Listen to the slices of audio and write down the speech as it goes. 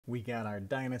We got our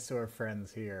dinosaur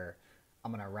friends here.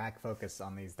 I'm gonna rack focus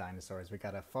on these dinosaurs. We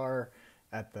got a far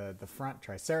at the front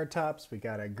Triceratops, we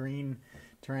got a green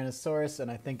Tyrannosaurus,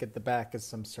 and I think at the back is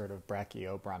some sort of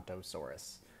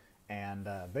Brachiobrontosaurus. And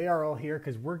they are all here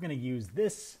because we're gonna use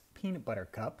this peanut butter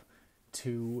cup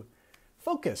to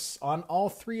focus on all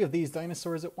three of these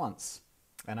dinosaurs at once.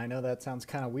 And I know that sounds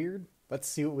kind of weird. Let's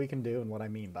see what we can do and what I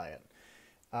mean by it.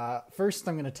 First,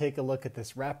 I'm going to take a look at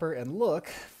this wrapper and look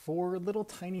for little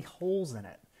tiny holes in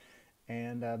it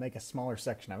and make a smaller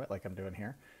section of it like I'm doing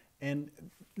here. And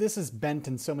this is bent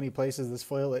in so many places, this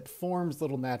foil, it forms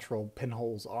little natural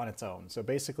pinholes on its own. So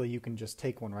basically you can just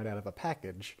take one right out of a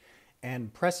package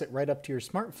and press it right up to your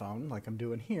smartphone like I'm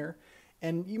doing here.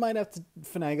 And you might have to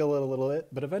finagle it a little bit,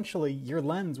 but eventually your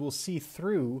lens will see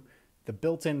through the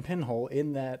built-in pinhole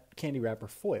in that candy wrapper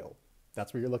foil.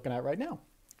 That's what you're looking at right now.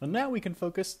 And now we can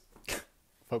focus,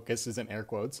 focus is in air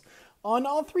quotes, on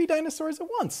all three dinosaurs at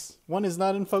once. One is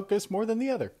not in focus more than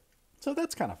the other. So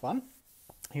that's kind of fun.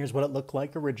 Here's what it looked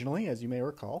like originally, as you may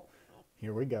recall.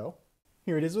 Here we go.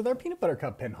 Here it is with our peanut butter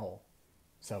cup pinhole.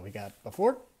 So we got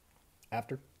before,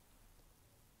 after,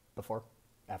 before,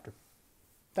 after.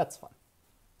 That's fun.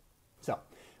 So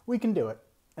we can do it,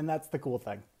 and that's the cool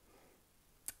thing.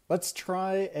 Let's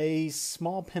try a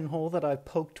small pinhole that I've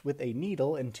poked with a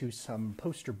needle into some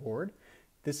poster board.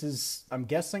 This is, I'm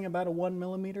guessing, about a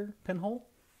 1mm pinhole.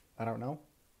 I don't know.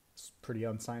 It's pretty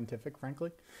unscientific,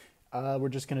 frankly. We're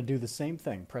just going to do the same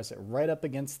thing. Press it right up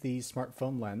against the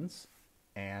smartphone lens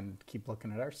and keep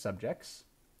looking at our subjects.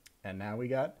 And now we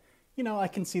got, you know, I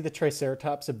can see the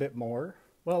Triceratops a bit more.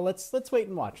 Well, let's wait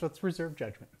and watch. Let's reserve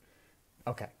judgment.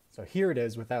 Okay, so here it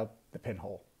is without the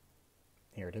pinhole.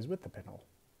 Here it is with the pinhole.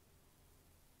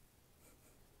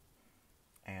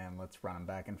 And let's run them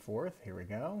back and forth. Here we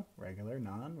go. Regular,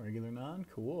 non,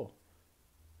 cool.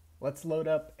 Let's load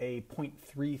up a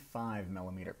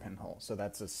 0.35mm pinhole. So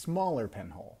that's a smaller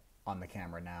pinhole on the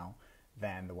camera now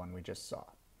than the one we just saw.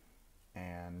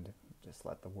 And just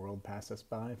let the world pass us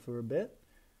by for a bit.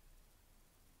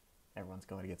 Everyone's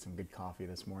going to get some good coffee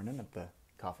this morning at the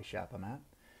coffee shop I'm at.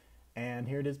 And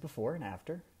here it is before and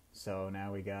after. So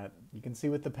now we got, you can see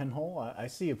with the pinhole, I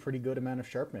see a pretty good amount of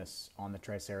sharpness on the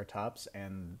Triceratops,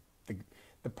 and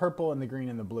the purple and the green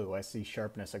and the blue, I see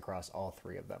sharpness across all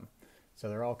three of them. So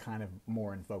they're all kind of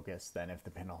more in focus than if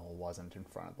the pinhole wasn't in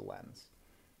front of the lens.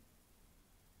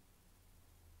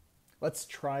 Let's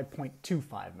try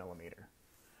 0.25mm.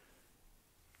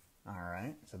 All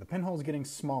right, so the pinhole's getting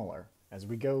smaller. As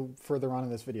we go further on in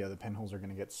this video, the pinholes are going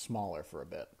to get smaller for a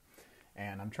bit.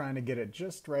 And I'm trying to get it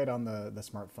just right on the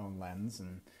smartphone lens,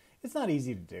 and it's not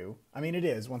easy to do. I mean, it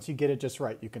is. Once you get it just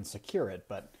right, you can secure it,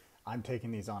 but I'm taking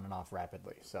these on and off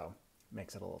rapidly, so it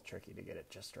makes it a little tricky to get it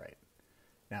just right.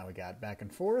 Now we got back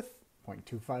and forth,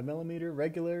 0.25mm,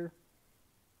 regular.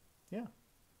 Yeah.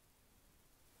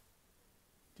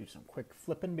 Do some quick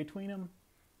flipping between them.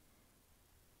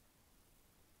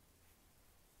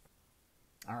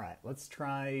 All right, let's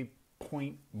try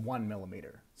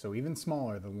 0.1mm, so even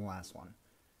smaller than the last one.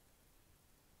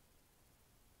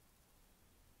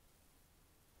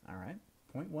 All right,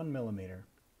 0.1mm.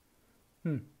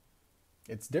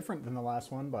 It's different than the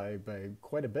last one by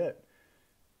quite a bit.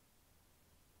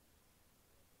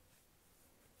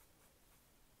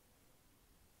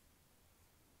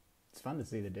 It's fun to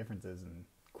see the differences in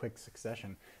quick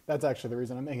succession. That's actually the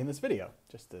reason I'm making this video,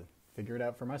 just to figure it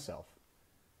out for myself.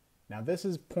 Now this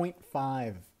is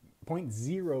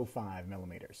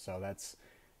 0.05mm, so that's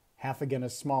half again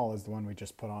as small as the one we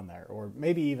just put on there, or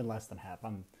maybe even less than half.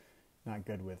 I'm not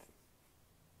good with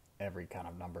every kind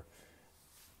of number.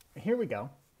 Here we go,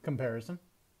 comparison.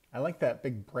 I like that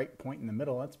big bright point in the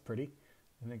middle, that's pretty.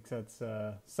 I think that's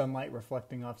sunlight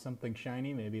reflecting off something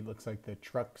shiny. Maybe it looks like the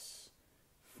truck's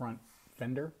front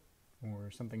fender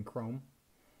or something chrome.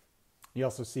 You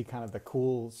also see kind of the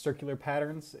cool circular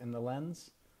patterns in the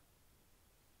lens.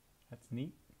 That's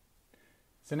neat.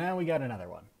 So now we got another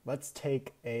one. Let's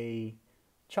take a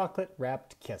chocolate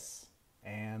wrapped kiss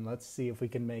and let's see if we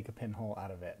can make a pinhole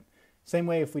out of it. Same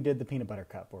way if we did the peanut butter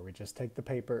cup, where we just take the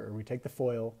paper or we take the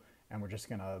foil and we're just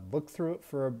gonna look through it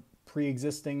for a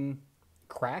pre-existing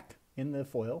crack in the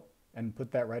foil and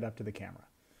put that right up to the camera.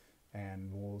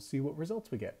 And we'll see what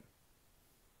results we get.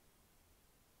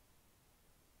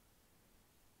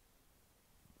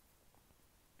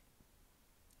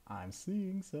 I'm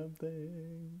seeing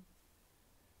something.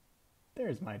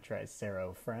 There's my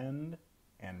Tricero friend,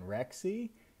 and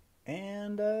Rexy,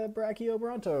 and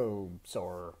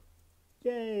Brachiobrontosaur.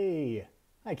 Yay!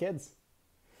 Hi, kids.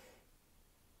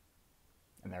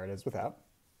 And there it is without.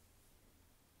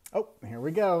 Oh, here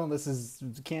we go. This is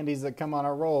candies that come on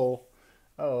a roll.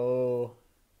 Oh.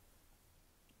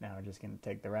 Now we're just going to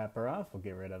take the wrapper off. We'll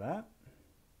get rid of that.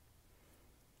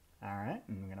 All right,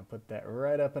 and I'm going to put that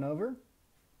right up and over.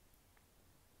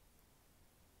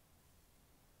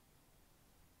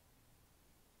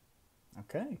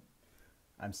 Okay.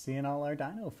 I'm seeing all our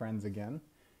dino friends again.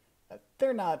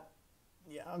 They're not,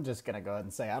 yeah, I'm just going to go ahead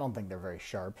and say I don't think they're very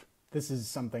sharp. This is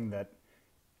something that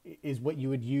is what you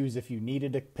would use if you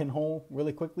needed a pinhole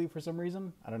really quickly for some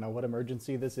reason. I don't know what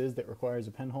emergency this is that requires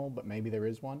a pinhole, but maybe there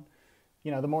is one.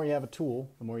 You know, the more you have a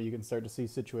tool, the more you can start to see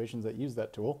situations that use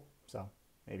that tool. So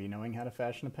maybe knowing how to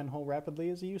fashion a pinhole rapidly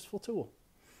is a useful tool.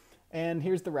 And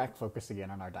here's the rack focus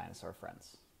again on our dinosaur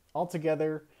friends.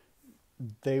 Altogether,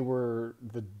 they were,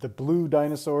 the blue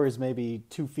dinosaur is maybe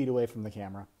 2 feet away from the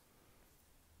camera.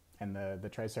 And the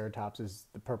Triceratops is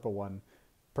the purple one.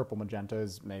 Purple magenta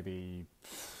is maybe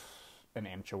an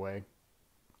inch away.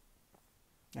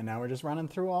 And now we're just running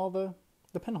through all the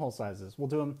pinhole sizes. We'll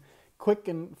do them quick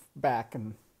and back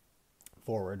and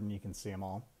forward, and you can see them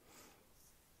all.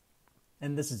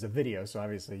 And this is a video, so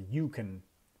obviously you can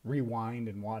rewind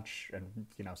and watch and,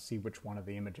 you know, see which one of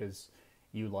the images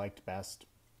you liked best.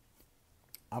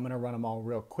 I'm going to run them all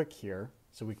real quick here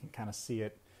so we can kind of see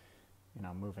it, you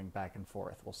know, moving back and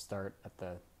forth. We'll start at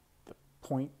the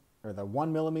point, or the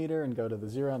 1 millimeter, and go to the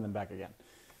 0 and then back again.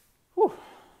 Whew,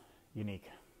 unique.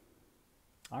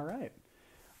 All right.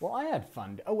 Well, I had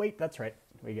fun. Oh, wait, that's right.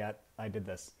 I did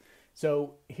this.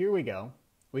 So here we go.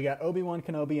 We got Obi-Wan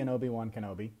Kenobi and Obi-Wan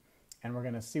Kenobi, and we're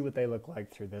going to see what they look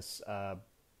like through this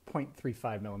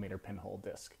 0.35 millimeter pinhole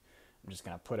disc. I'm just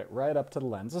going to put it right up to the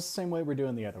lens. It's the same way we're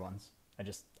doing the other ones.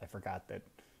 I forgot that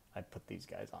I'd put these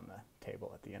guys on the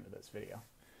table at the end of this video.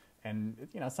 And,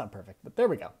 you know, it's not perfect, but there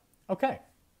we go. Okay.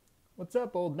 What's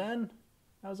up, old Ben?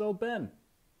 How's old Ben?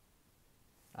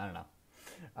 I don't know.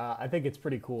 I think it's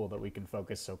pretty cool that we can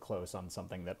focus so close on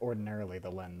something that ordinarily the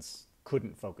lens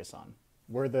couldn't focus on.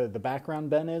 Where the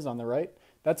background Ben is on the right,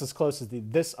 that's as close as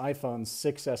this iPhone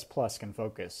 6S Plus can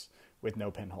focus with no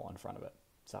pinhole in front of it.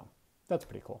 So that's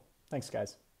pretty cool. Thanks,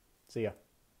 guys. See ya.